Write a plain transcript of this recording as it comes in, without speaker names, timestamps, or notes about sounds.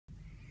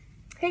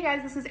Hey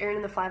guys, this is Erin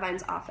in the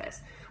Flyvines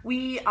office.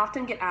 We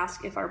often get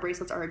asked if our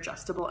bracelets are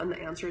adjustable, and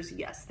the answer is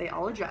yes, they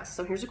all adjust.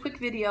 So here's a quick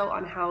video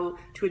on how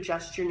to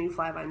adjust your new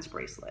Flyvines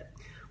bracelet.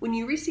 When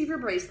you receive your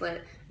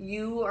bracelet,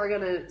 you are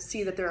gonna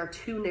see that there are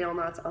 2 nail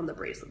knots on the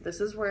bracelet.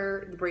 This is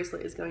where the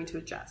bracelet is going to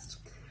adjust.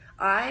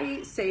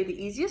 I say the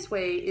easiest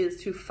way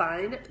is to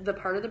find the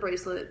part of the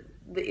bracelet,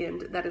 the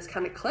end, that is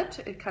kind of clipped.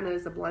 It kind of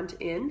is a blunt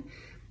end.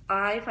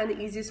 I find the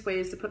easiest way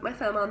is to put my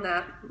thumb on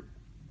that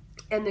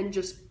and then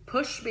just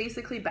push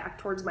basically back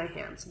towards my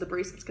hand. So the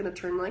bracelet's gonna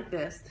turn like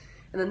this,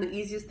 and then the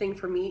easiest thing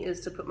for me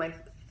is to put my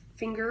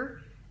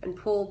finger and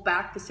pull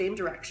back the same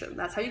direction.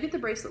 That's how you get the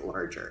bracelet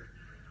larger.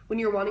 When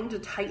you're wanting to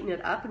tighten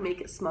it up and make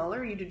it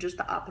smaller, you do just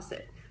the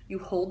opposite. You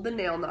hold the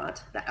nail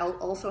knot, that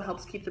also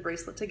helps keep the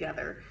bracelet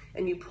together,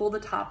 and you pull the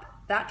top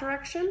that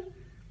direction,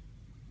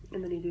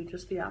 and then you do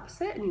just the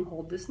opposite, and you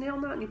hold this nail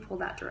knot and you pull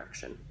that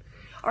direction.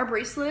 Our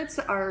bracelets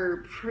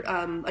are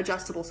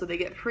adjustable, so they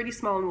get pretty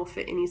small and will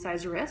fit any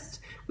size wrist.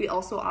 We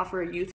also offer a youth